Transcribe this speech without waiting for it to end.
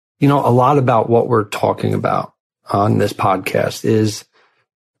a lot about what we're talking about on this podcast is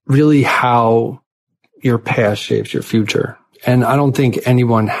really how your past shapes your future. And I don't think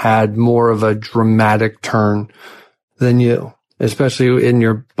anyone had more of a dramatic turn than you, especially in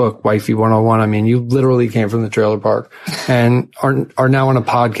your book, Wifey 101. I mean, you literally came from the trailer park and are now on a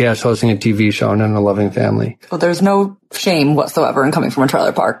podcast hosting a TV show and in a loving family. Well, there's no shame whatsoever in coming from a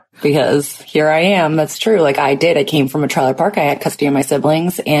trailer park because here I am. That's true. Like I came from a trailer park. I had custody of my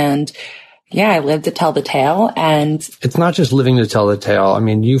siblings and yeah, I lived to tell the tale. And it's not just living to tell the tale. I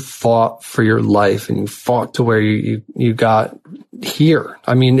mean, you fought for your life and you fought to where you got here.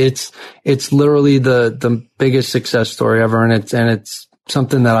 I mean, it's literally the biggest success story ever. And it's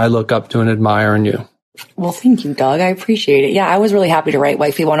something that I look up to and admire in you. Well, thank you, Doug. I appreciate it. Yeah, I was really happy to write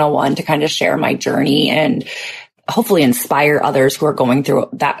Wifey 101 to kind of share my journey and hopefully inspire others who are going through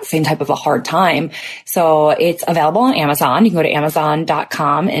that same type of a hard time. So it's available on Amazon. You can go to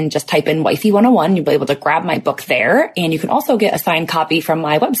Amazon.com and just type in Wifey 101. You'll be able to grab my book there. And you can also get a signed copy from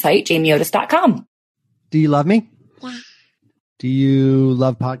my website, JamieOtis.com. Do you love me? Yeah. Do you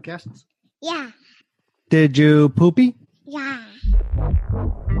love podcasts? Yeah. Did you poopy? Yeah.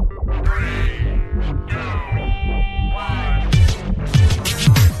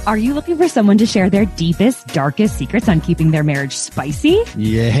 Are you looking for someone to share their deepest, darkest secrets on keeping their marriage spicy?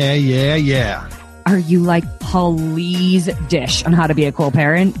 Yeah. Are you like, please dish on how to be a cool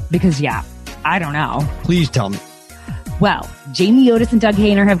parent? Because yeah, I don't know. Please tell me. Well, Jamie Otis and Doug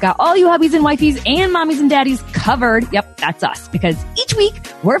Hayner have got all you hubbies and wifeys and mommies and daddies covered. Yep, that's us. Because each week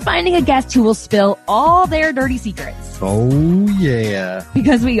we're finding a guest who will spill all their dirty secrets. Oh, yeah.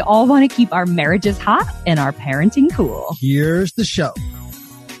 Because we all want to keep our marriages hot and our parenting cool. Here's the show.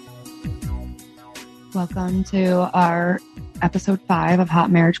 Welcome to our episode 5 of Hot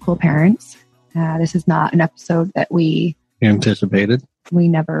Marriage, Cool Parents. This is not an episode that we anticipated. We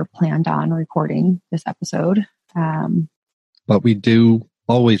never planned on recording this episode. But we do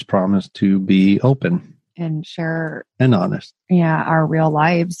always promise to be open and share and honest. Yeah, our real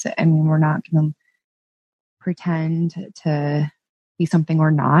lives. I mean, we're not going to pretend to be something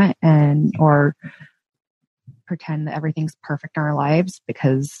we're not or pretend that everything's perfect in our lives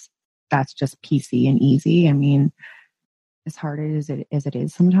because that's just PC and easy. I mean, as hard as it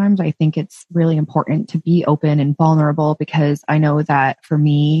is sometimes, I think it's really important to be open and vulnerable because I know that for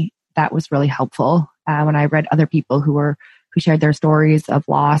me, that was really helpful. When I read other people who shared their stories of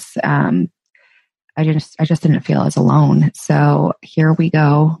loss, I just didn't feel as alone. So here we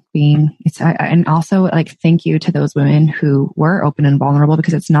go and also like, thank you to those women who were open and vulnerable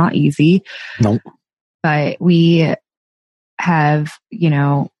because it's not easy. Nope. But we have,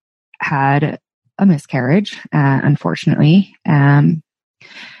 had a miscarriage, unfortunately. I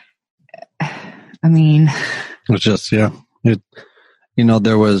mean, it's just, yeah, you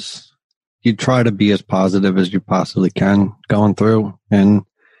try to be as positive as you possibly can going through. And,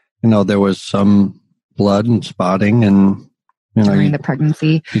 there was some blood and spotting and, during the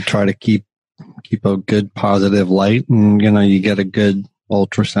pregnancy, you try to keep a good positive light and, you get a good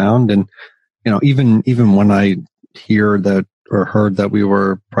ultrasound. And, even when I hear that or heard that we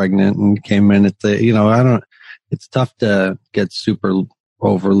were pregnant and came in at it's tough to get super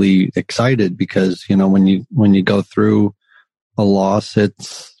overly excited because, when you go through a loss,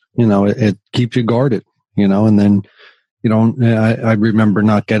 it's, it keeps you guarded, and then I remember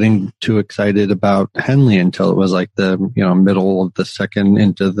not getting too excited about Henley until it was like the, middle of the second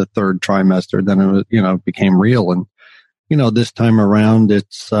into the third trimester. Then it was, it became real. And, this time around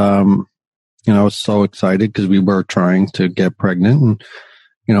it's, I was so excited because we were trying to get pregnant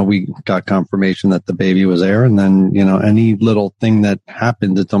and, we got confirmation that the baby was there. And then, any little thing that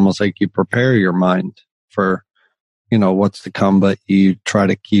happens, it's almost like you prepare your mind for, what's to come, but you try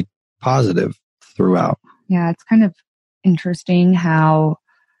to keep positive throughout. Yeah. It's kind of interesting how,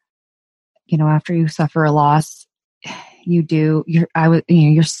 after you suffer a loss, you're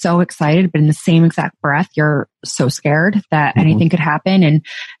so excited, but in the same exact breath, you're so scared that anything could happen. And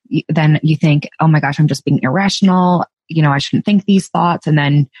then you think, oh my gosh, I'm just being irrational. I shouldn't think these thoughts. And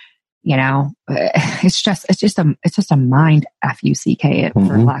then, it's just a mind fuck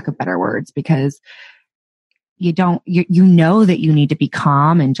for lack of better words, because you know that you need to be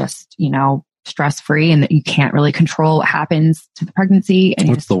calm and just, stress free and that you can't really control what happens to the pregnancy. And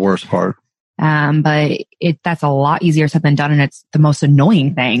that's the worst part. But that's a lot easier said than done. And it's the most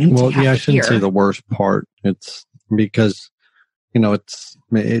annoying thing. Well, yeah, I shouldn't say the worst part. It's because, you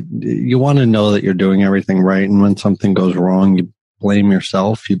want to know that you're doing everything right. And when something goes wrong, you blame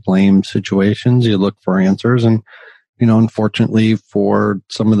yourself, you blame situations, you look for answers. And, unfortunately for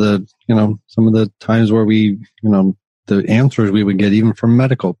some of the times where we, the answers we would get even from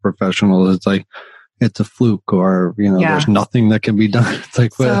medical professionals. It's like, it's a fluke, or, there's nothing that can be done. It's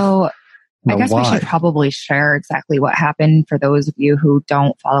like, so I guess why? we should probably share exactly what happened for those of you who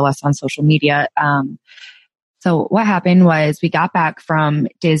don't follow us on social media. So what happened was we got back from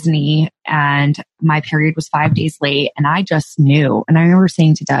Disney and my period was 5 days late, and I just knew. And I remember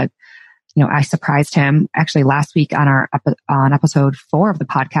saying to Doug, I surprised him actually last week on on episode 4 of the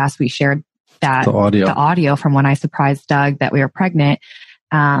podcast. We shared that the audio from when I surprised Doug that we were pregnant.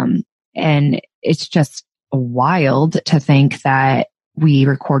 And it's just wild to think that we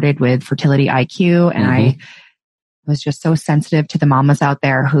recorded with Fertility IQ, and I was just so sensitive to the mamas out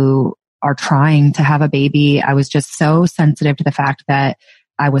there who are trying to have a baby. I was just so sensitive to the fact that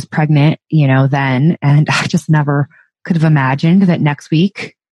I was pregnant, then, and I just never could have imagined that next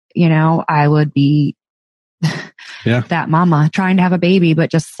week, I would be that mama trying to have a baby,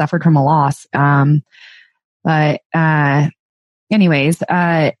 but just suffered from a loss. Anyways,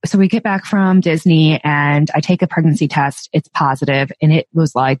 so we get back from Disney and I take a pregnancy test. It's positive, and it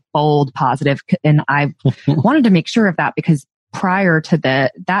was like bold positive. And I wanted to make sure of that because prior to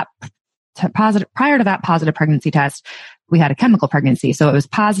that positive pregnancy test, we had a chemical pregnancy. So it was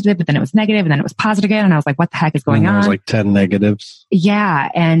positive, but then it was negative, and then it was positive again. And I was like, what the heck is going on? There was like 10 negatives. Yeah.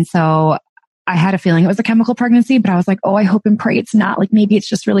 And so I had a feeling it was a chemical pregnancy, but I was like, oh, I hope and pray it's not. Like maybe it's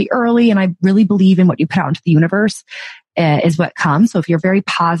just really early. And I really believe in what you put out into the universe is what comes. So if you're very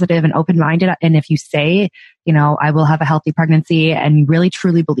positive and open-minded, and if you say, I will have a healthy pregnancy, and you really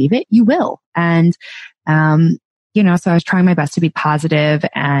truly believe it, you will. And, so I was trying my best to be positive,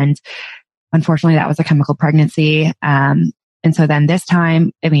 and unfortunately that was a chemical pregnancy. And so then this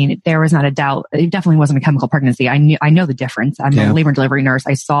time, there was not a doubt. It definitely wasn't a chemical pregnancy. I know the difference. I'm a labor and delivery nurse.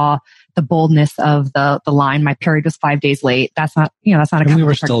 I saw the boldness of the line. My period was 5 days late. That's not, that's not a chemical pregnancy. We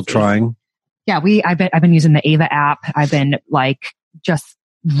were still trying. Yeah, I've been using the Ava app. I've been just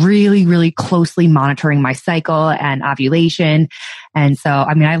really, really closely monitoring my cycle and ovulation. And so,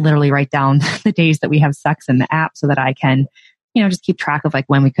 I literally write down the days that we have sex in the app so that I can, just keep track of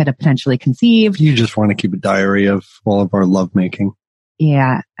when we could have potentially conceived. You just want to keep a diary of all of our lovemaking.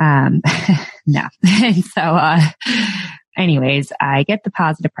 Yeah. No. And so, anyways, I get the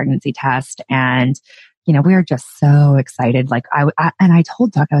positive pregnancy test, and we were just so excited. I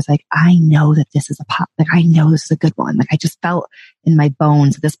told Doug, I was like, I know that this is I know this is a good one. I just felt in my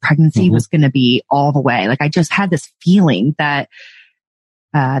bones that this pregnancy was going to be all the way. I just had this feeling that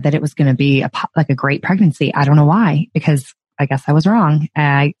it was going to be a great pregnancy. I don't know why, because I guess I was wrong.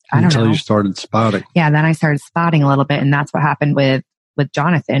 I don't know. Until you started spotting. Yeah. Then I started spotting a little bit, and that's what happened with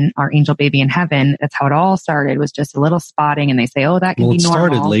Jonathan, our angel baby in heaven. That's how it all started, was just a little spotting. And they say, oh, that can be normal. It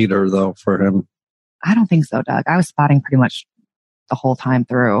started later though for him. I don't think so, Doug. I was spotting pretty much the whole time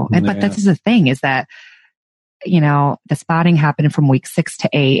through. Yeah. But this is the thing, is that, the spotting happened from week 6 to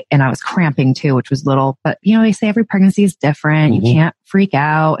 8, and I was cramping too, which was little, but they say every pregnancy is different. You can't freak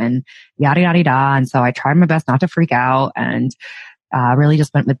out and yada, yada, yada. And so I tried my best not to freak out, and, really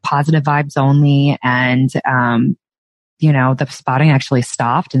just went with positive vibes only. And, the spotting actually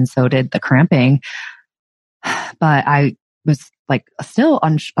stopped, and so did the cramping. But I was I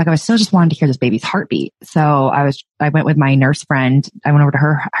was still just wanting to hear this baby's heartbeat. So I went with my nurse friend. I went over to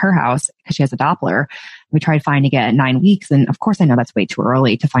her house because she has a Doppler. We tried finding it at 9 weeks. And of course I know that's way too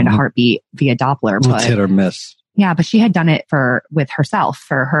early to find a heartbeat via Doppler. It's hit or miss. Yeah. But she had done it with herself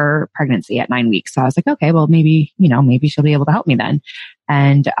for her pregnancy at 9 weeks. So I was like, okay, well maybe she'll be able to help me then.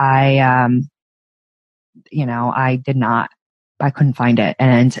 And I couldn't find it.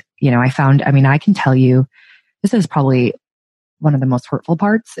 And, I can tell you, this is probably one of the most hurtful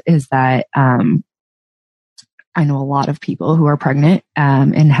parts, is that, I know a lot of people who are pregnant,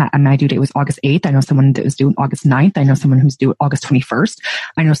 and my due date was August 8th. I know someone that was due August 9th. I know someone who's due August 21st.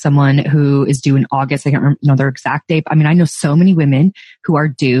 I know someone who is due in August. I can't know their exact date. I know so many women who are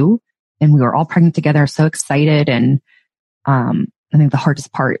due, and we were all pregnant together, so excited. And, I think the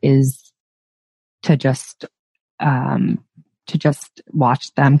hardest part is to just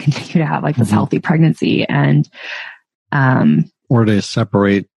watch them continue to have this healthy pregnancy, and, or to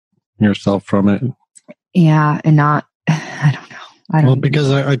separate yourself from it. Yeah. And not, I don't know. Because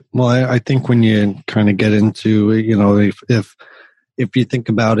I think when you kind of get into, if you think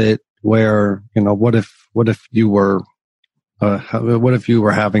about it, where, what if you were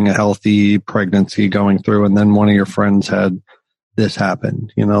having a healthy pregnancy going through, and then one of your friends had this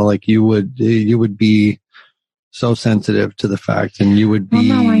happen, you would be so sensitive to the fact, and you would be,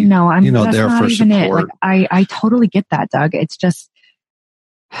 well, no, I know. That's there not for even support. It. I totally get that, Doug. It's just,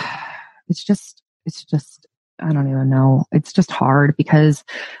 I don't even know. It's just hard because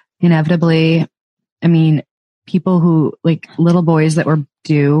inevitably, people who like little boys that were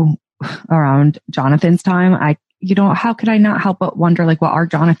due around Jonathan's time, how could I not help but wonder like what our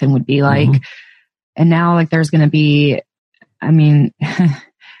Jonathan would be like? Mm-hmm. And now like there's going to be, I mean,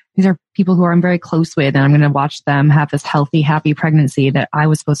 these are people who I'm very close with, and I'm going to watch them have this healthy, happy pregnancy that I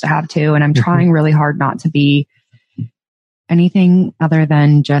was supposed to have too. And I'm trying really hard not to be anything other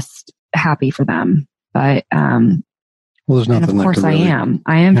than just happy for them. But, well, there's nothing. And of course, really...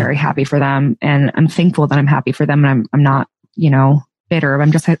 I am very happy for them, and I'm thankful that I'm happy for them, and I'm not, bitter. I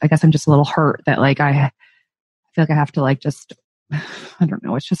guess I'm just a little hurt that like I feel like I have to like just, I don't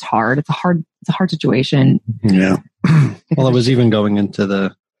know. It's just hard. It's a hard situation. Yeah. Well, it was even going into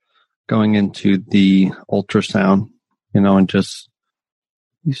the ultrasound, and just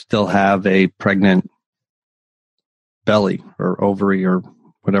you still have a pregnant belly or ovary or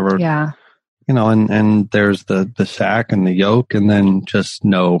whatever. Yeah. And there's the sac and the yolk, and then just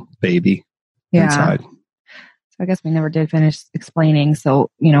no baby inside. So I guess we never did finish explaining. So,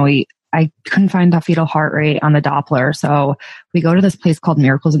 I couldn't find the fetal heart rate on the Doppler. So we go to this place called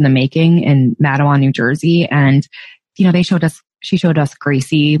Miracles in the Making in Matawan, New Jersey. And, she showed us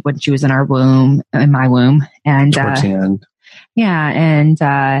Gracie when she was in my womb. And, towards the end. Yeah. And,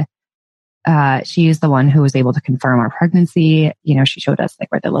 she is the one who was able to confirm our pregnancy. She showed us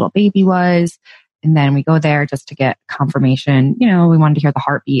like where the little baby was. And then we go there just to get confirmation. We wanted to hear the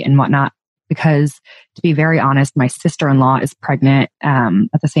heartbeat and whatnot, because to be very honest, my sister-in-law is pregnant,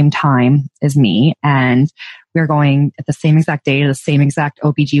 at the same time as me. And we were going at the same exact day to the same exact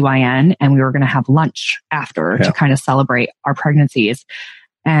OBGYN, and we were going to have lunch after to kind of celebrate our pregnancies.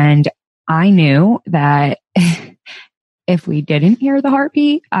 And I knew that if we didn't hear the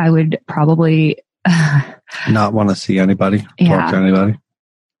heartbeat, I would probably not want to see anybody, talk to anybody.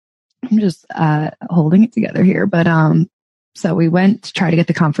 I'm just holding it together here. But so we went to try to get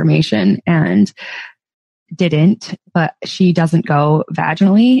the confirmation and didn't, but she doesn't go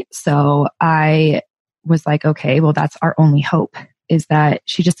vaginally. So I was like, okay, well, that's our only hope, is that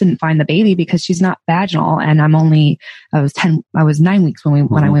she just didn't find the baby because she's not vaginal. And I was 9 weeks when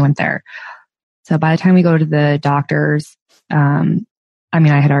we went there. So by the time we go to the doctors, I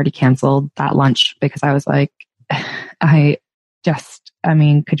had already canceled that lunch because I was like,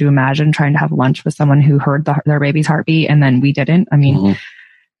 could you imagine trying to have lunch with someone who heard their baby's heartbeat and then we didn't?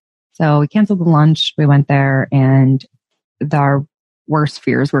 So we canceled the lunch. We went there, and our worst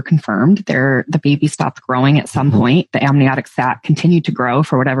fears were confirmed. The baby stopped growing at some point. The amniotic sac continued to grow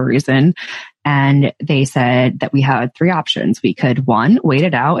for whatever reason. And they said that we had 3 options. We could, 1, wait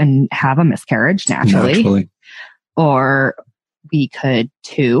it out and have a miscarriage naturally. Or we could,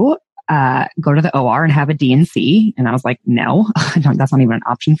 2, go to the OR and have a D&C. And I was like, no, that's not even an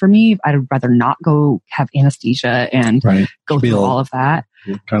option for me. I'd rather not go have anesthesia and go through all of that.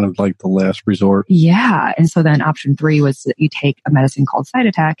 Kind of like the last resort. Yeah. And so then option 3 was that you take a medicine called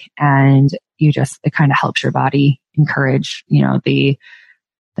Cytotec, and it kind of helps your body encourage,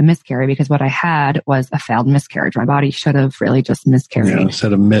 the miscarriage, because what I had was a failed miscarriage. My body should have really just miscarried. Yeah,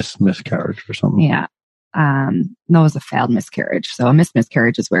 instead of miscarriage or something. Yeah. No, it was a failed miscarriage. So a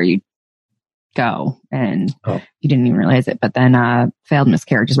miscarriage is where you go and you didn't even realize it. But then failed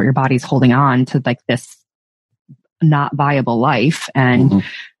miscarriage is where your body's holding on to like this not viable life, and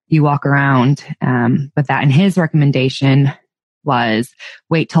you walk around. But that, and his recommendation was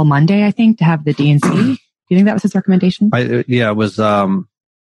wait till Monday, I think, to have the D&C. Do you think that was his recommendation? It was.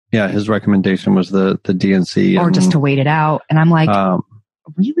 His recommendation was the D&C, or just to wait it out. And I'm like,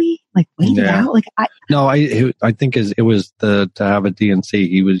 really? Like wait it out? Like I think it was to have a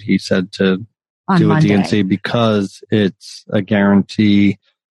D&C. He said to do Monday. A D&C because it's a guarantee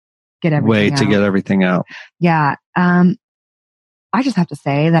way to get everything out. Yeah. I just have to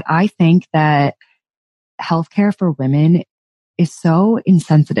say that I think that healthcare for women is so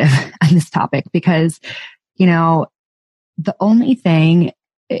insensitive on this topic, because, the only thing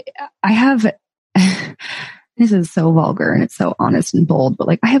I have, this is so vulgar and it's so honest and bold, but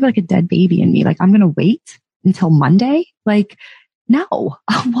like I have like a dead baby in me. Like I'm going to wait until Monday. Like, no,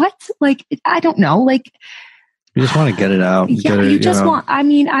 what? Like, I don't know. Like, you just want to get it out.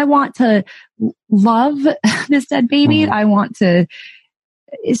 I want to love this dead baby. I want to,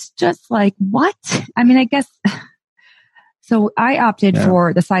 it's just like, what? I mean, I guess, so I opted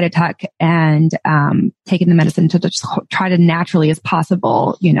for the Cytotec and, taking the medicine to just try to naturally as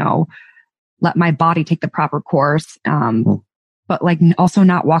possible, let my body take the proper course. But like also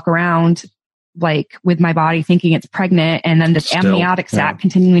not walk around like with my body thinking it's pregnant, and then this amniotic sac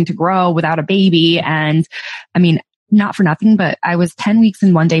continuing to grow without a baby. And I mean, not for nothing, but I was 10 weeks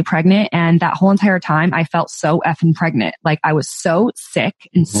and 1 day pregnant. And that whole entire time I felt so effing pregnant. Like I was so sick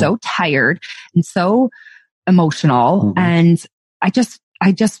and so tired and so emotional. Mm-hmm. And I just,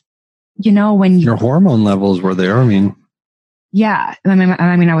 when your hormone levels were there. I mean, yeah, I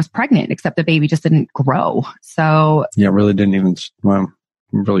mean, I was pregnant, except the baby just didn't grow. So yeah, it really didn't even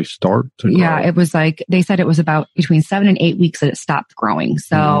really start to grow. Yeah, it was like, they said it was about between 7 and 8 weeks that it stopped growing.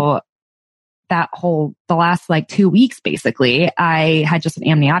 So the last like 2 weeks, basically, I had just an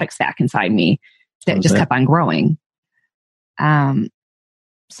amniotic sac inside me that just kept on growing.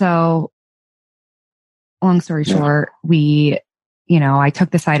 So long story short, I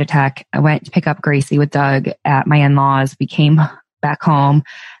took the Cytotec. I went to pick up Gracie with Doug at my in-laws. We came back home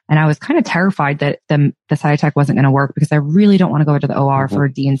and I was kind of terrified that the Cytotec wasn't going to work because I really don't want to go to the OR for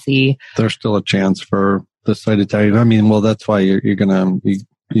a D&C. There's still a chance for the Cytotec. I mean, well, that's why you're going to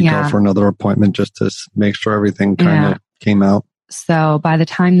go for another appointment just to make sure everything kind of came out. So by the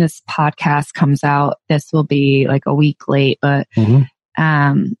time this podcast comes out, this will be like a week late, but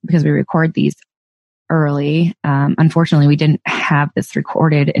because we record these early. Unfortunately, we didn't have this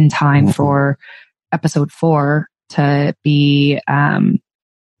recorded in time for episode 4 to be, that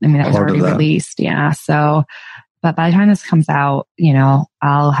was already released. Yeah. So, but by the time this comes out,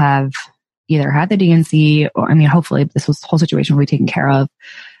 I'll have either had the D&C or, hopefully this whole situation will be taken care of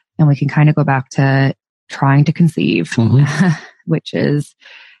and we can kind of go back to trying to conceive, which is,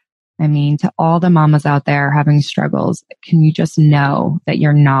 to all the mamas out there having struggles, can you just know that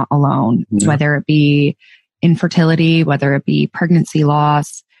you're not alone, whether it be infertility, whether it be pregnancy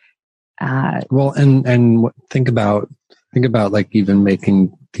loss. Well, and think about like even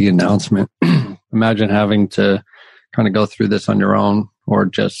making the announcement. Imagine having to kind of go through this on your own or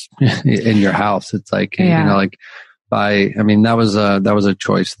just in your house. It's like, that was a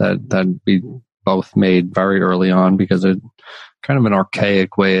choice that we both made very early on because it kind of an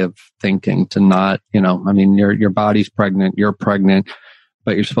archaic way of thinking to not, your body's pregnant, you're pregnant,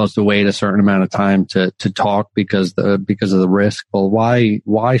 but you're supposed to wait a certain amount of time to talk because of the risk. Well,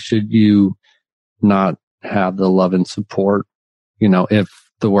 why should you not have the love and support, if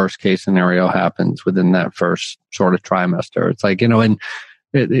the worst case scenario happens within that first sort of trimester? It's like, and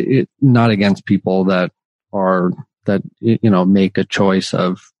it not against people that make a choice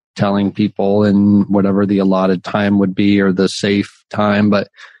of telling people in whatever the allotted time would be or the safe time. But,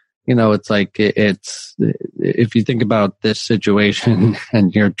 it's like, if you think about this situation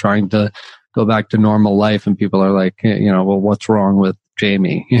and you're trying to go back to normal life and people are like, well, what's wrong with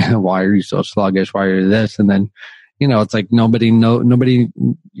Jamie? Why are you so sluggish? Why are you this? And then, it's like you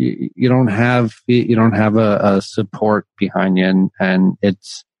don't have a support behind you. And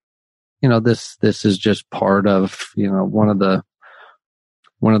it's, this is just part of,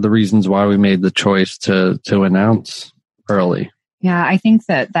 one of the reasons why we made the choice to announce early. Yeah, I think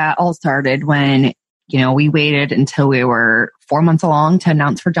that all started when, we waited until we were 4 months along to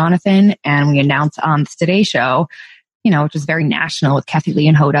announce for Jonathan, and we announced on the Today Show, which is very national with Kathy Lee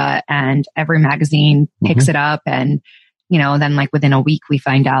and Hoda, and every magazine picks it up. And, then like within a week, we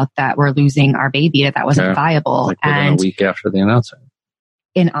find out that we're losing our baby, that wasn't viable. Like within a week after the announcement.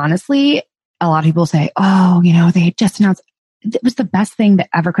 And honestly, a lot of people say, they had just announced. It was the best thing that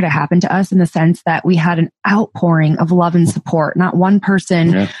ever could have happened to us in the sense that we had an outpouring of love and support. Not one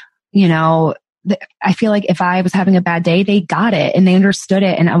person, I feel like if I was having a bad day, they got it and they understood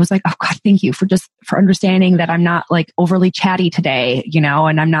it. And I was like, oh God, thank you for understanding that I'm not like overly chatty today,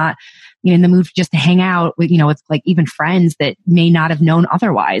 and I'm not in the mood just to hang out with, with like even friends that may not have known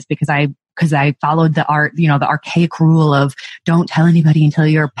otherwise because I followed the archaic rule of don't tell anybody until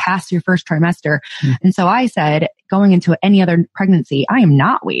you're past your first trimester. And so I said, going into any other pregnancy, I am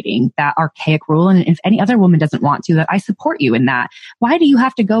not waiting that archaic rule. And if any other woman doesn't want to, that I support you in that. Why do you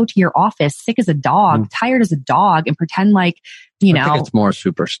have to go to your office sick as a dog, tired as a dog, and pretend like, I think it's more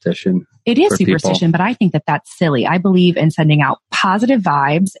superstition. It is superstition, people. But I think that that's silly. I believe in sending out positive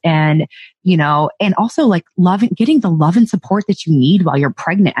vibes and, and also like getting the love and support that you need while you're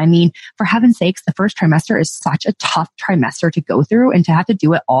pregnant. For heaven's sakes, the first trimester is such a tough trimester to go through, and to have to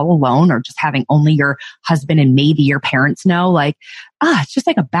do it all alone or just having only your husband and maybe your parents know, it's just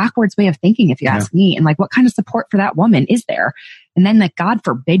like a backwards way of thinking, if you ask me. And like, what kind of support for that woman is there? And then like, God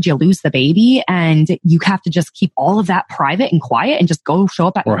forbid you lose the baby and you have to just keep all of that private and quiet and just go show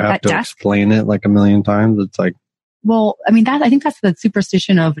up at that desk. Explain it like a million times. It's like, well, I think that's the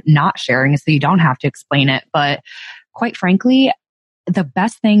superstition of not sharing, is so you don't have to explain it. But quite frankly, the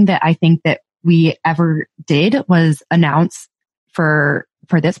best thing that I think that we ever did was announce for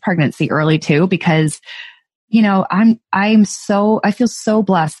this pregnancy early too, because I feel so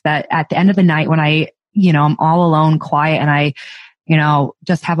blessed that at the end of the night when I'm all alone, quiet, and I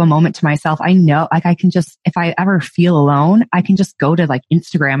just have a moment to myself. I know, like, I can just, if I ever feel alone, I can just go to like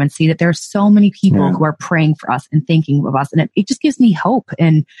Instagram and see that there's so many people who are praying for us and thinking of us. And it just gives me hope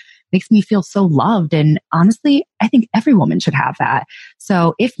and makes me feel so loved. And honestly, I think every woman should have that.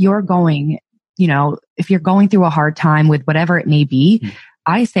 So if you're going, if you're going through a hard time with whatever it may be,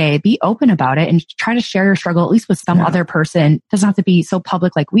 I say be open about it and try to share your struggle, at least with some other person. It doesn't have to be so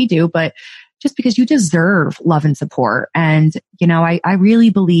public like we do, but just because you deserve love and support. And, I really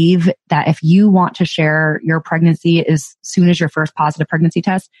believe that if you want to share your pregnancy as soon as your first positive pregnancy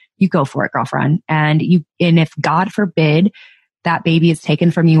test, you go for it, girlfriend. And if God forbid that baby is taken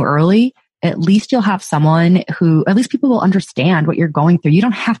from you early, at least you'll have someone who, at least people will understand what you're going through. You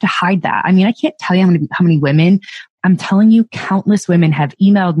don't have to hide that. I mean, I can't tell you how many women, I'm telling you, countless women have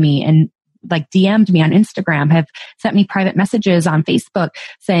emailed me and like DM'd me on Instagram, have sent me private messages on Facebook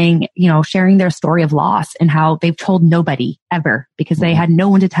saying, sharing their story of loss and how they've told nobody ever because they had no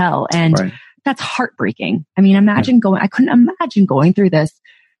one to tell. And that's heartbreaking. I mean, I couldn't imagine going through this.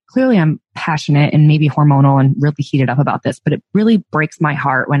 Clearly I'm passionate and maybe hormonal and really heated up about this, but it really breaks my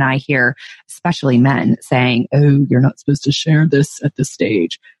heart when I hear, especially men saying, "Oh, you're not supposed to share this at this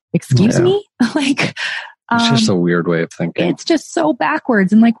stage." Excuse me? Like, it's just a weird way of thinking. It's just so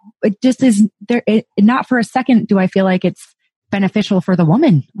backwards. And like, it just is there. Not for a second do I feel like it's beneficial for the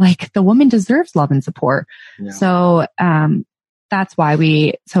woman. Like the woman deserves love and support. Yeah. So, that's why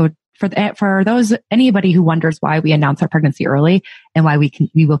for anybody who wonders why we announce our pregnancy early and why we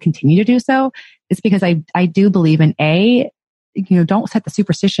will continue to do so, it's because I do believe in don't set the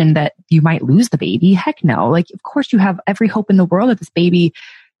superstition that you might lose the baby. Heck no. Like, of course you have every hope in the world that this baby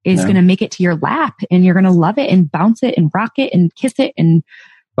is going to make it to your lap and you're going to love it and bounce it and rock it and kiss it.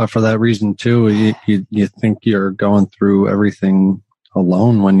 But for that reason too, you think you're going through everything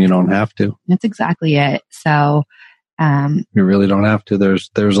alone when you don't have to. That's exactly it. So, you really don't have to. There's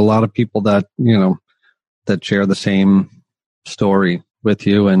a lot of people that, that share the same story with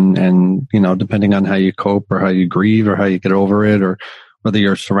you and, depending on how you cope or how you grieve or how you get over it, or whether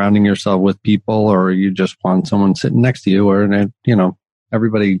you're surrounding yourself with people or you just want someone sitting next to you or,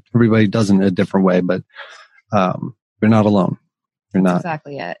 everybody does it a different way, but, you're not alone. You're not. That's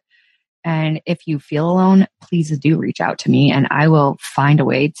exactly it. And if you feel alone, please do reach out to me and I will find a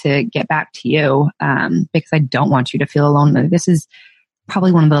way to get back to you, because I don't want you to feel alone. This is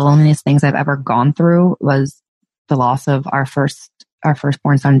probably one of the loneliest things I've ever gone through, was the loss of our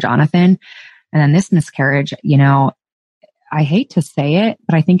firstborn son, Jonathan. And then this miscarriage, I hate to say it,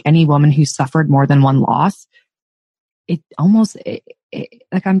 but I think any woman who suffered more than one loss, like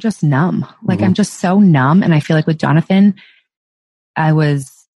I'm just numb. Like I'm just so numb. And I feel like with Jonathan, I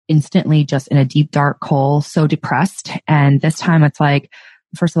was instantly just in a deep, dark hole, so depressed. And this time it's like,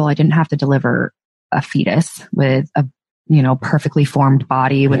 first of all, I didn't have to deliver a fetus with a, perfectly formed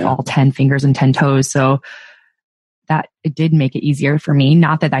body with all 10 fingers and 10 toes. So that it did make it easier for me.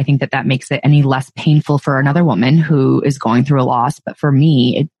 Not that I think that makes it any less painful for another woman who is going through a loss, but for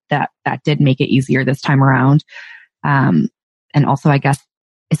me, that did make it easier this time around. And also, I guess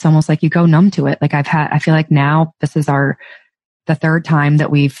it's almost like you go numb to it. Like I feel like now this is the third time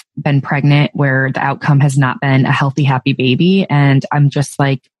that we've been pregnant where the outcome has not been a healthy, happy baby. And I'm just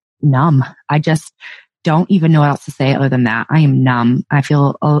like numb. I just don't even know what else to say other than that. I am numb. I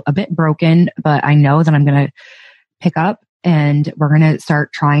feel a bit broken, but I know that I'm going to pick up and we're going to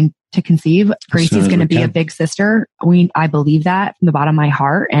start trying to conceive. Gracie's going to be a big sister. I believe that from the bottom of my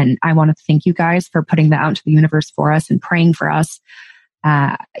heart. And I want to thank you guys for putting that out into the universe for us and praying for us.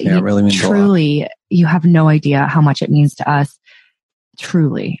 It really means truly, you have no idea how much it means to us.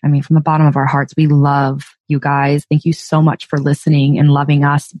 Truly. I mean, from the bottom of our hearts, we love you guys. Thank you so much for listening and loving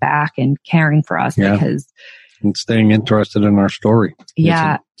us back and caring for us because and staying interested in our story.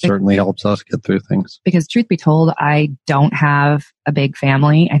 Yeah. It certainly helps us get through things. Because truth be told, I don't have a big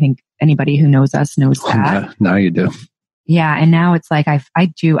family. I think anybody who knows us knows that. Now you do. Yeah. And now it's like, I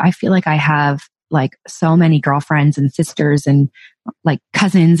feel like I have like so many girlfriends and sisters and like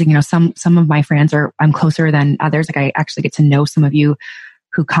cousins. And, some of my friends I'm closer than others. Like I actually get to know some of you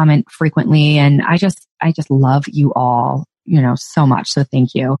who comment frequently. And I just love you all, so much. So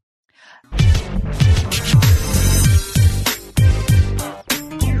thank you.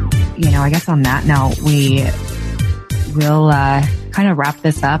 I guess on that note, we will kind of wrap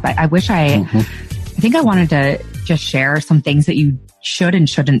this up. I wish I think I wanted to just share some things that you should and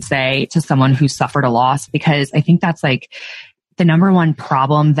shouldn't say to someone who suffered a loss, because I think that's like the number one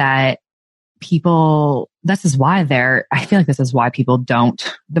problem that people, I feel like this is why people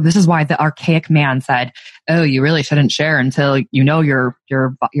don't, this is why the archaic man said, oh, you really shouldn't share until your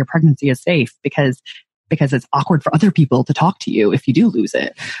pregnancy is safe, because because it's awkward for other people to talk to you if you do lose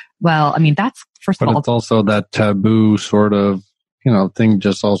it. Well, I mean, that's first of all. But it's also that taboo sort of, thing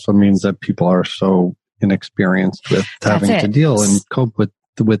just also means that people are so inexperienced with having to deal and cope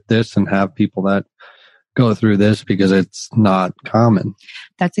with this and have people that go through this because it's not common.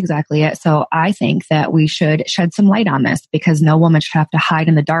 That's exactly it. So I think that we should shed some light on this, because no woman should have to hide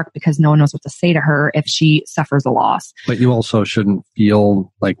in the dark because no one knows what to say to her if she suffers a loss. But you also shouldn't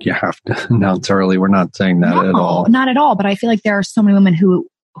feel like you have to announce early. We're not saying that at all. Not at all. But I feel like there are so many women who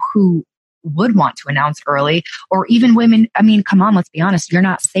would want to announce early, or even women. I mean, come on, let's be honest. You're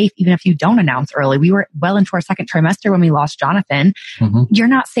not safe even if you don't announce early. We were well into our second trimester when we lost Jonathan. Mm-hmm. You're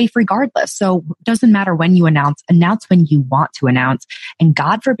not safe regardless. So it doesn't matter when you announce when you want to announce. And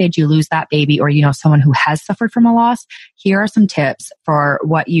God forbid you lose that baby, or, someone who has suffered from a loss. Here are some tips for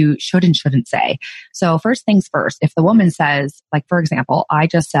what you should and shouldn't say. So first things first, if the woman says, like, for example, I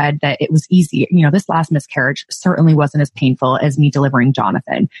just said that it was easy. This last miscarriage certainly wasn't as painful as me delivering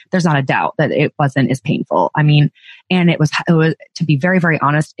Jonathan. There's not a doubt that it wasn't as painful. I mean, and it was, to be very, very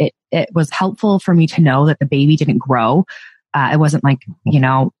honest, it was helpful for me to know that the baby didn't grow. It wasn't like,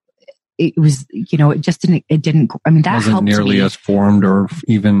 it was, it didn't, I mean, that wasn't helped nearly me. As formed or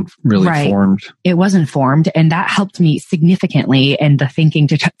even really formed. It wasn't formed. And that helped me significantly in the thinking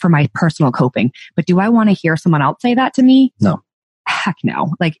for my personal coping. But do I want to hear someone else say that to me? No. Heck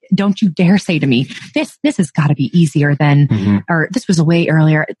no. Like, don't you dare say to me, this has got to be easier than, or this was a way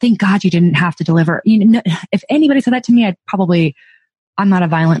earlier. Thank God you didn't have to deliver. If anybody said that to me, I'm not a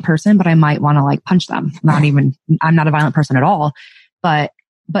violent person, but I might want to punch them. I'm not a violent person at all. But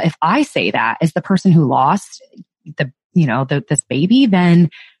if I say that as the person who lost this baby,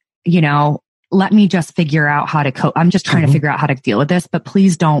 then, let me just figure out how to cope. I'm just trying to figure out how to deal with this, but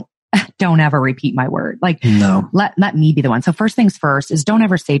please don't ever repeat my word. No. Let me be the one. So first things first is don't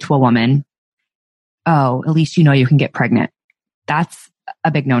ever say to a woman, oh, at least you can get pregnant. That's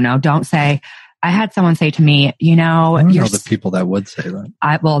a big no-no. Don't say, I had someone say to me, I don't know the people that would say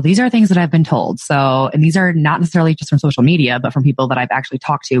that. Well, these are things that I've been told. So, and these are not necessarily just from social media, but from people that I've actually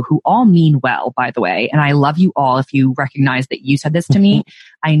talked to who all mean well, by the way. And I love you all if you recognize that you said this to me.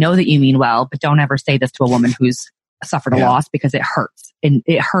 I know that you mean well, but don't ever say this to a woman who's suffered a loss, because it hurts and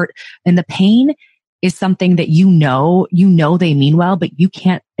it hurt. And the pain is something that they mean well, but you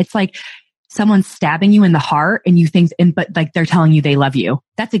can't, it's like someone stabbing you in the heart and you think, but they're telling you they love you.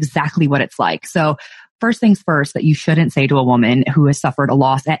 That's exactly what it's like. So first things first that you shouldn't say to a woman who has suffered a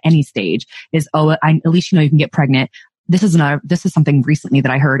loss at any stage is, at least you can get pregnant. This is something recently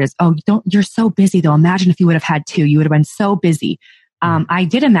that I heard is, you're so busy though. Imagine if you would have had two, you would have been so busy. I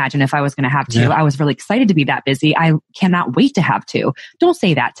did imagine if I was going to have two. I was really excited to be that busy. I cannot wait to have two. Don't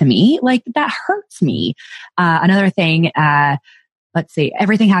say that to me. That hurts me. Another thing, let's see,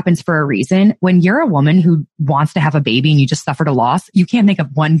 everything happens for a reason. When you're a woman who wants to have a baby and you just suffered a loss, you can't think of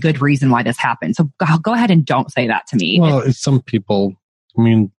one good reason why this happened. So go ahead and don't say that to me. Well, some people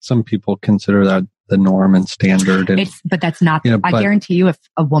consider that the norm and standard. But that's not, I guarantee you if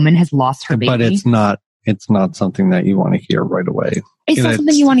a woman has lost her baby. But it's not something that you want to hear right away. It's not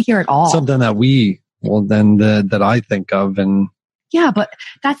something you want to hear at all. Something that I think of. And yeah, but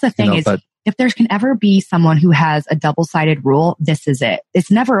that's the thing if there can ever be someone who has a double-sided rule, this is it.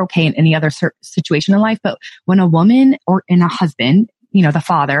 It's never okay in any other situation in life. But when a woman or in a husband, the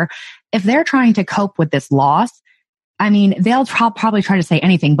father, if they're trying to cope with this loss, I mean, they'll probably try to say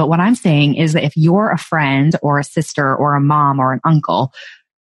anything. But what I'm saying is that if you're a friend or a sister or a mom or an uncle,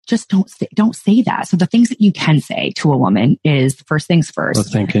 just don't say that. So the things that you can say to a woman is first things first. We're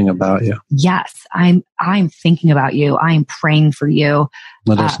thinking about you. Yes, I'm thinking about you. I'm praying for you.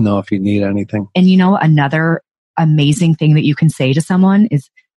 Let us know if you need anything. And another amazing thing that you can say to someone is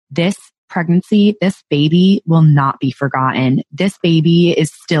this pregnancy, this baby will not be forgotten. This baby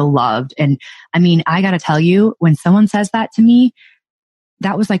is still loved. And I mean, I got to tell you, when someone says that to me,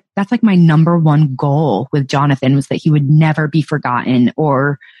 that's like my number one goal with Jonathan was that he would never be forgotten,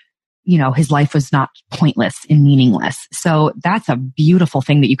 or, his life was not pointless and meaningless. So that's a beautiful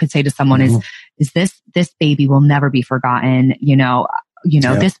thing that you could say to someone is this baby will never be forgotten.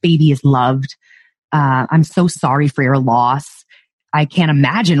 This baby is loved. I'm so sorry for your loss. I can't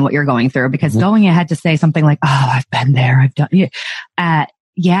imagine what you're going through, because going ahead to say something like, oh, I've been there, I've done it.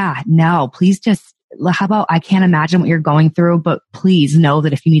 No, please just, how about, I can't imagine what you're going through, but please know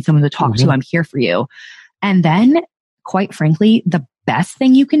that if you need someone to talk to, I'm here for you. And then, quite frankly, the best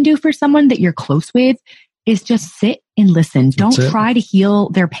thing you can do for someone that you're close with is just sit and listen. Don't try to heal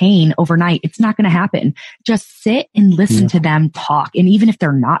their pain overnight. It's not going to happen. Just sit and listen to them talk. And even if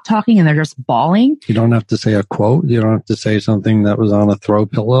they're not talking and they're just bawling. You don't have to say a quote. You don't have to say something that was on a throw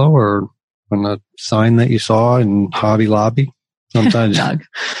pillow or on a sign that you saw in Hobby Lobby. Sometimes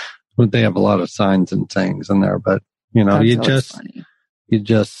they have a lot of signs and sayings in there, but you know, you just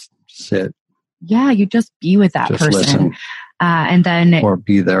sit. Yeah, you just be with that person. Listen. And then or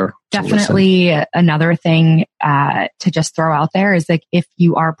be there. Definitely another thing to just throw out there is like, if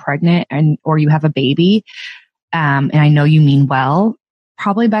you are pregnant or you have a baby, and I know you mean well,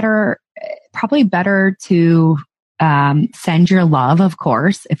 probably better to send your love, of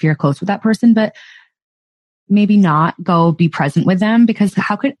course, if you're close with that person, but maybe not go be present with them, because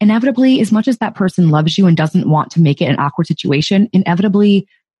how could inevitably, as much as that person loves you and doesn't want to make it an awkward situation, inevitably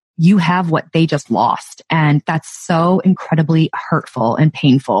you have what they just lost. And that's so incredibly hurtful and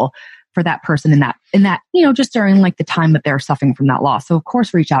painful for that person in that, you know, just during like the time that they're suffering from that loss. So of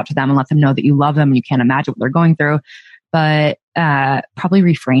course, reach out to them and let them know that you love them and you can't imagine what they're going through, but probably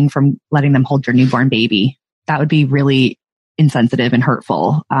refrain from letting them hold your newborn baby. That would be really insensitive and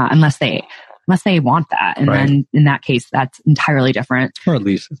hurtful, unless they want that. And then in that case, that's entirely different. Or at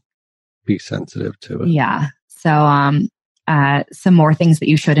least be sensitive to it. Yeah. So, some more things that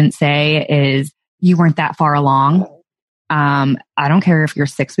you shouldn't say is you weren't that far along. I don't care if you're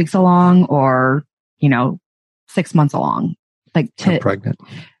 6 weeks along or, you know, 6 months along. Like I'm pregnant.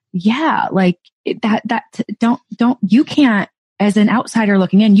 Yeah. Like you can't, as an outsider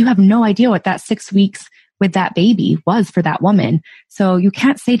looking in, you have no idea what that 6 weeks with that baby was for that woman. So you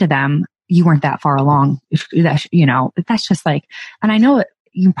can't say to them, you weren't that far along. You know, that's just like, and I know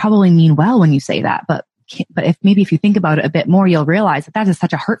you probably mean well when you say that, but if you think about it a bit more, you'll realize that is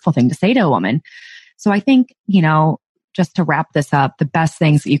such a hurtful thing to say to a woman. So I think, you know, just to wrap this up, the best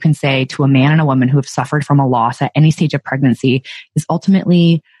things that you can say to a man and a woman who have suffered from a loss at any stage of pregnancy is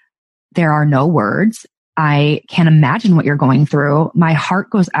ultimately, there are no words. I can't imagine what you're going through. My heart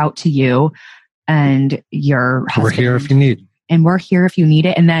goes out to you and your husband. We're here if you need. And we're here if you need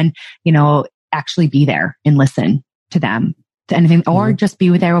it. And then, you know, actually be there and listen to them, to anything, or just be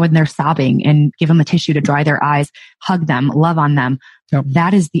there when they're sobbing and give them a tissue to dry their eyes, hug them, love on them. Yep.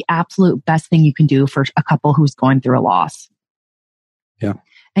 That is the absolute best thing you can do for a couple who's going through a loss. Yeah.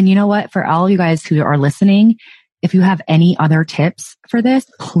 And you know what? For all you guys who are listening, if you have any other tips for this,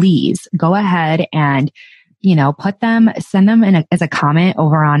 please go ahead and, you know, send them as a comment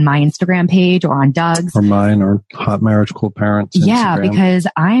over on my Instagram page or on Doug's. Or mine, or Hot Marriage Cool Parents Instagram. Yeah, because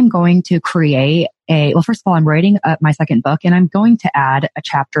I'm going to create first of all, I'm writing my second book, and I'm going to add a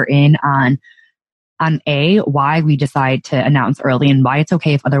chapter in on why we decide to announce early and why it's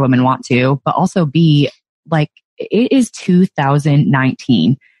okay if other women want to, but also B, like, it is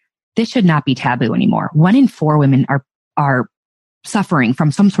 2019. This should not be taboo anymore. 1 in 4 women are suffering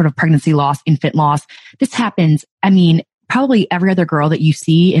from some sort of pregnancy loss, infant loss. This happens. I mean, probably every other girl that you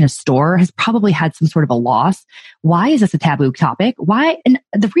see in a store has probably had some sort of a loss. Why is this a taboo topic? Why? And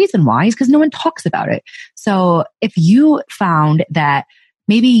the reason why is because no one talks about it. So if you found that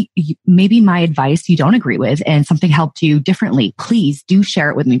maybe my advice you don't agree with and something helped you differently, please do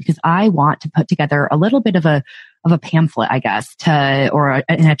share it with me, because I want to put together a little bit of a pamphlet, I guess, in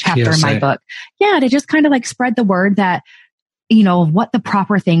a chapter in my book. Yeah. To just kind of like spread the word that, you know, what the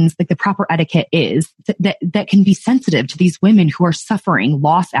proper things, like the proper etiquette is that can be sensitive to these women who are suffering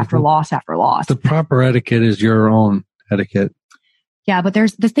loss after loss after loss. The proper etiquette is your own etiquette. Yeah. But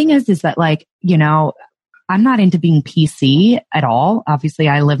the thing is that, like, you know, I'm not into being PC at all. Obviously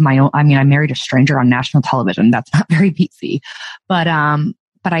I live my own, I married a stranger on national television. That's not very PC, but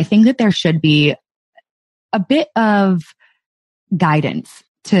I think that there should be a bit of guidance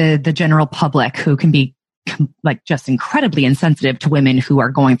to the general public who can be like just incredibly insensitive to women who are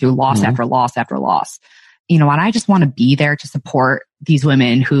going through loss after loss after loss. You know, and I just want to be there to support these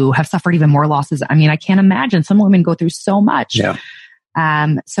women who have suffered even more losses. I mean, I can't imagine some women go through so much. Yeah.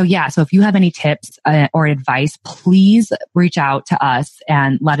 So if you have any tips or advice, please reach out to us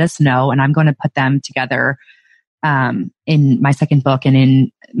and let us know. And I'm going to put them together in my second book and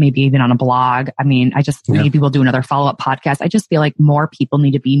in maybe even on a blog. I mean, maybe we'll do another follow-up podcast. I just feel like more people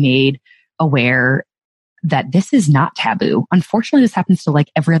need to be made aware that this is not taboo. Unfortunately, this happens to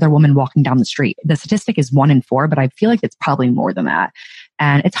like every other woman walking down the street. The statistic is 1 in 4, but I feel like it's probably more than that.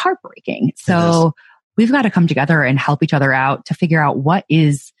 And it's heartbreaking. So we've got to come together and help each other out to figure out what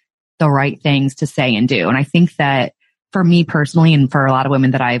is the right things to say and do. And I think that for me personally, and for a lot of women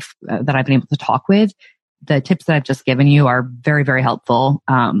that I've been able to talk with, the tips that I've just given you are very, very helpful.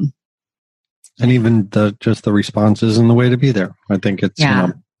 And even the responses and the way to be there. I think it's,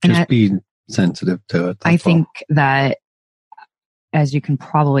 be sensitive to it. I think that, as you can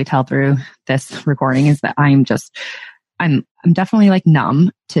probably tell through this recording, is that I'm definitely like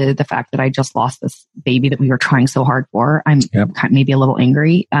numb to the fact that I just lost this baby that we were trying so hard for. I'm maybe a little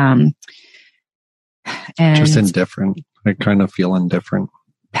angry. And just indifferent. I kind of feel indifferent.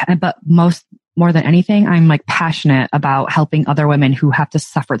 But more than anything, I'm like passionate about helping other women who have to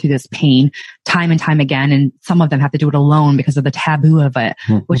suffer through this pain time and time again. And some of them have to do it alone because of the taboo of it,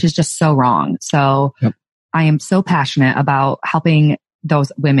 which is just so wrong. So I am so passionate about helping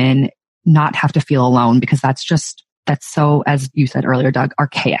those women not have to feel alone, because that's so, as you said earlier, Doug,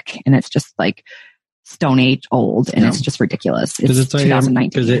 archaic. And it's just like Stone Age old, and it's just ridiculous. It's 2019.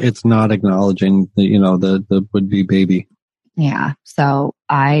 Because it's not acknowledging the would-be baby. Yeah. So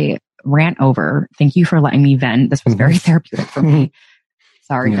I ran over. Thank you for letting me vent. This was very therapeutic for me.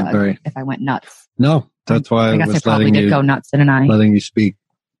 Sorry, Doug, if I went nuts. No, that's why I guess I probably did go nuts, didn't I? Letting you speak.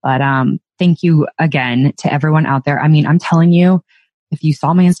 But thank you again to everyone out there. I mean, I'm telling you, if you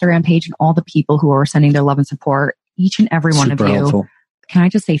saw my Instagram page and all the people who are sending their love and support, each and every one of you, helpful. Can I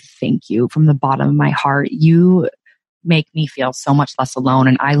just say thank you from the bottom of my heart? You make me feel so much less alone,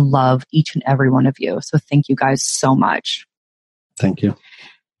 and I love each and every one of you. So thank you guys so much. Thank you.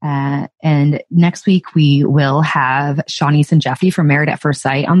 And next week we will have Shawnice and Jeffy from Married at First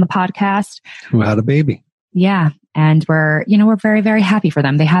Sight on the podcast, who had a baby. Yeah. And we're very, very happy for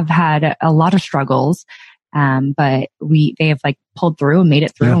them. They have had a lot of struggles. But they have like pulled through and made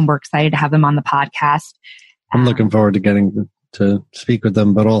it through, and we're excited to have them on the podcast. I'm looking forward to getting to speak with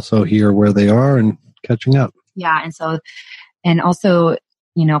them, but also hear where they are and catching up. Yeah. And also,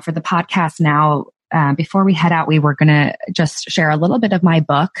 for the podcast now, before we head out, we were going to just share a little bit of my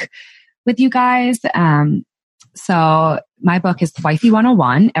book with you guys. So my book is Wifey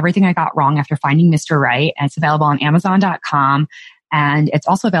 101, Everything I Got Wrong After Finding Mr. Right. And it's available on Amazon.com. And it's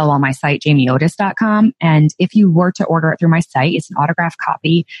also available on my site, JamieOtis.com. And if you were to order it through my site, it's an autographed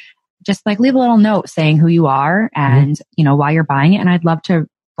copy. Just like leave a little note saying who you are and, why you're buying it. And I'd love to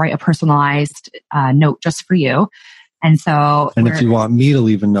write a personalized note just for you. And so, and if you want me to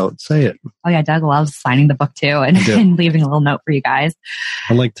leave a note, say it. Oh yeah, Doug loves signing the book too, and leaving a little note for you guys.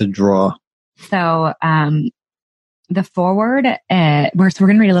 I like to draw. So, the forward, we're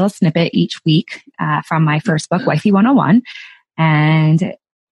going to read a little snippet each week from my first book, Wifey 101. And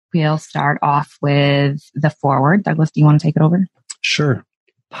we'll start off with the forward. Douglas, do you want to take it over? Sure.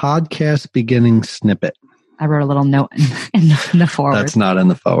 Podcast beginning snippet. I wrote a little note in the forward. That's not in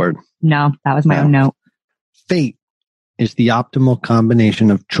the forward. No, that was my own note. Fate is the optimal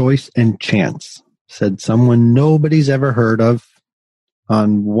combination of choice and chance, said someone nobody's ever heard of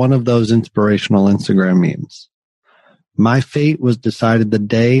on one of those inspirational Instagram memes. My fate was decided the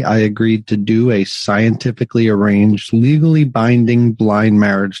day I agreed to do a scientifically arranged, legally binding blind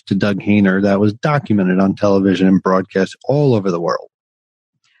marriage to Doug Hayner that was documented on television and broadcast all over the world.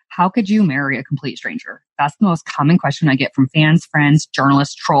 How could you marry a complete stranger? That's the most common question I get from fans, friends,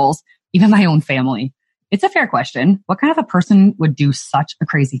 journalists, trolls, even my own family. It's a fair question. What kind of a person would do such a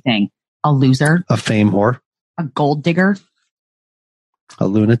crazy thing? A loser? A fame whore? A gold digger? A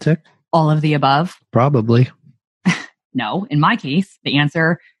lunatic? All of the above? Probably. No. In my case, the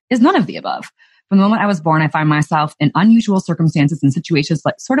answer is none of the above. From the moment I was born, I find myself in unusual circumstances and situations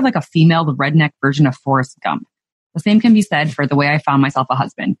sort of like a female redneck version of Forrest Gump. The same can be said for the way I found myself a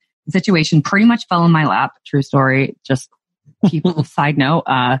husband. The situation pretty much fell in my lap. True story. Just side note.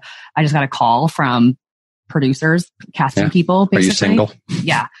 I just got a call from producers, casting people. Basically. Are you single?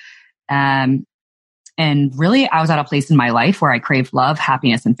 Yeah. And really, I was at a place in my life where I craved love,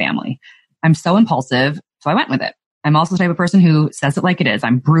 happiness, and family. I'm so impulsive, so I went with it. I'm also the type of person who says it like it is.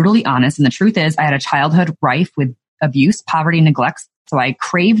 I'm brutally honest. And the truth is, I had a childhood rife with abuse, poverty, and neglect. So I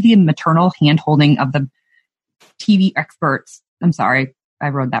craved the maternal hand-holding of the TV experts. I'm sorry, I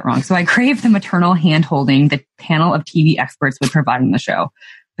wrote that wrong. So I craved the maternal hand-holding the panel of TV experts would provide in the show.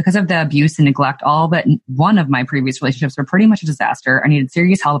 Because of the abuse and neglect, all but one of my previous relationships were pretty much a disaster. I needed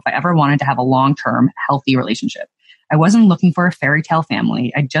serious help if I ever wanted to have a long-term, healthy relationship. I wasn't looking for a fairy tale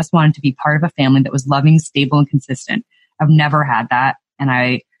family. I just wanted to be part of a family that was loving, stable, and consistent. I've never had that, and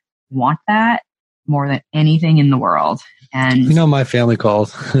I want that more than anything in the world. And my family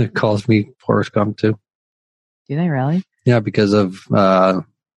calls me Forrest Gump too. Do they really? Yeah, because of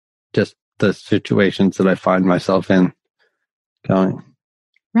just the situations that I find myself in. Going,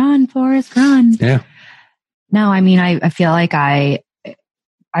 run, Forrest, run. Yeah. No, I mean, I feel like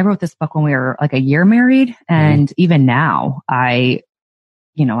I wrote this book when we were like a year married. And even now I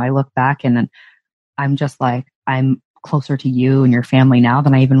look back and I'm just like, I'm closer to you and your family now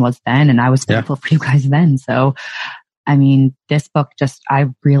than I even was then. And I was thankful for you guys then. So, I mean, this book I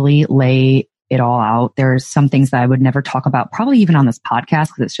really lay it all out. There's some things that I would never talk about, probably even on this podcast,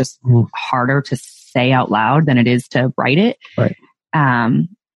 because it's just harder to say out loud than it is to write it. Right.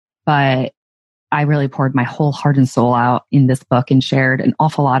 But I really poured my whole heart and soul out in this book and shared an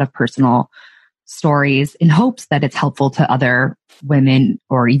awful lot of personal stories in hopes that it's helpful to other women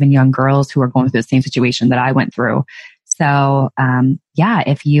or even young girls who are going through the same situation that I went through. So,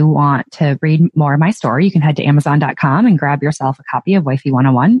 if you want to read more of my story, you can head to Amazon.com and grab yourself a copy of Wifey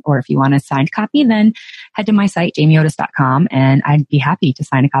 101. Or if you want a signed copy, then head to my site, JamieOtis.com, and I'd be happy to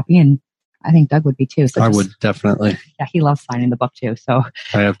sign a copy. And I think Doug would be too. So I would definitely. Yeah, he loves signing the book too. So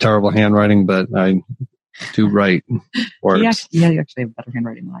I have terrible handwriting, but I do write words. Yeah, you actually have better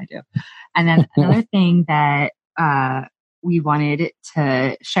handwriting than I do. And then another thing that we wanted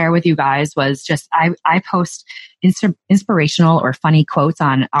to share with you guys was just I post inspirational or funny quotes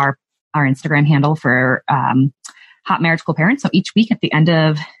on our Instagram handle for Hot Marriage Cool Parents. So each week at the end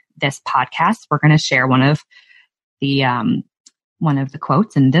of this podcast, we're going to share one of the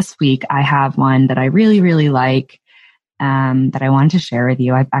quotes. And this week I have one that I really, really like that I wanted to share with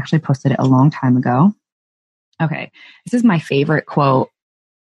you. I've actually posted it a long time ago. Okay. This is my favorite quote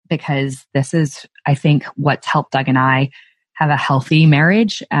because this is, I think, what's helped Doug and I have a healthy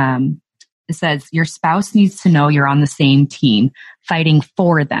marriage. It says, your spouse needs to know you're on the same team, fighting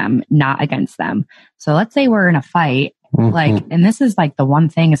for them, not against them. So let's say we're in a fight, and this is like the one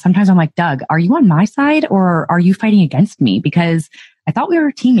thing is sometimes I'm like, Doug, are you on my side or are you fighting against me? Because I thought we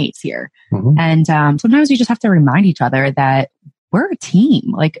were teammates here. Mm-hmm. And sometimes we just have to remind each other that we're a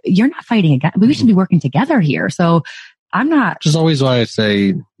team. Like, you're not fighting against, we should be working together here. So I'm not. Which is always why I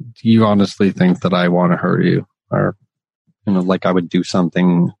say, do you honestly think that I want to hurt you? Or, like I would do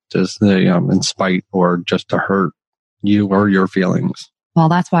something just in spite or just to hurt you or your feelings. Well,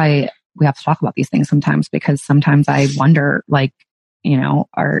 that's why we have to talk about these things sometimes, because sometimes I wonder,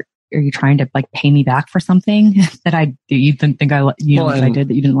 are you trying to pay me back for something that I do? You didn't think I did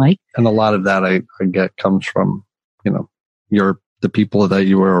that you didn't like? And a lot of that I get comes from, the people that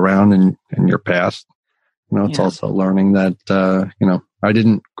you were around in your past. It's also learning that, I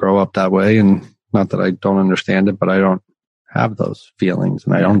didn't grow up that way, and not that I don't understand it, but I don't have those feelings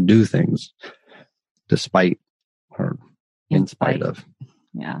and I don't do things despite or in spite of.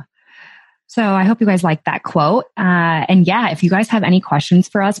 Yeah. So I hope you guys like that quote. If you guys have any questions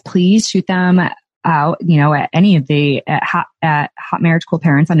for us, please shoot them out, at any of the at Hot Marriage Cool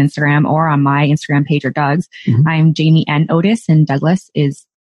Parents on Instagram or on my Instagram page or Doug's. Mm-hmm. I'm Jamie N. Otis and Douglas is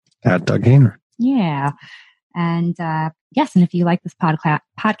at Doug Hayner. Yeah. And yes, and if you like this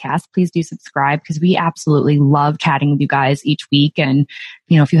podcast, please do subscribe, because we absolutely love chatting with you guys each week. And,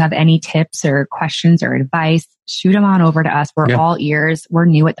 if you have any tips or questions or advice, shoot them on over to us. We're all ears. We're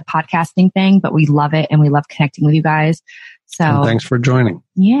new at the podcasting thing, but we love it and we love connecting with you guys. So and thanks for joining.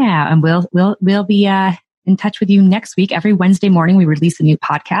 Yeah. And we'll be in touch with you next week. Every Wednesday morning, we release a new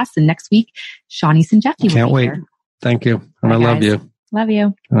podcast. And next week, Shawnee and Jeffy will be Can't wait. Here. Thank you. And I love you. Love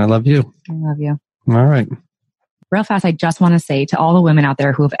you. And I love you. I love you. All right. Real fast, I just want to say to all the women out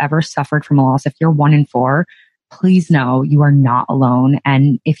there who have ever suffered from a loss, if you're 1 in 4, please know you are not alone.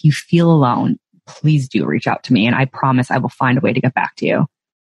 And if you feel alone, please do reach out to me. And I promise I will find a way to get back to you.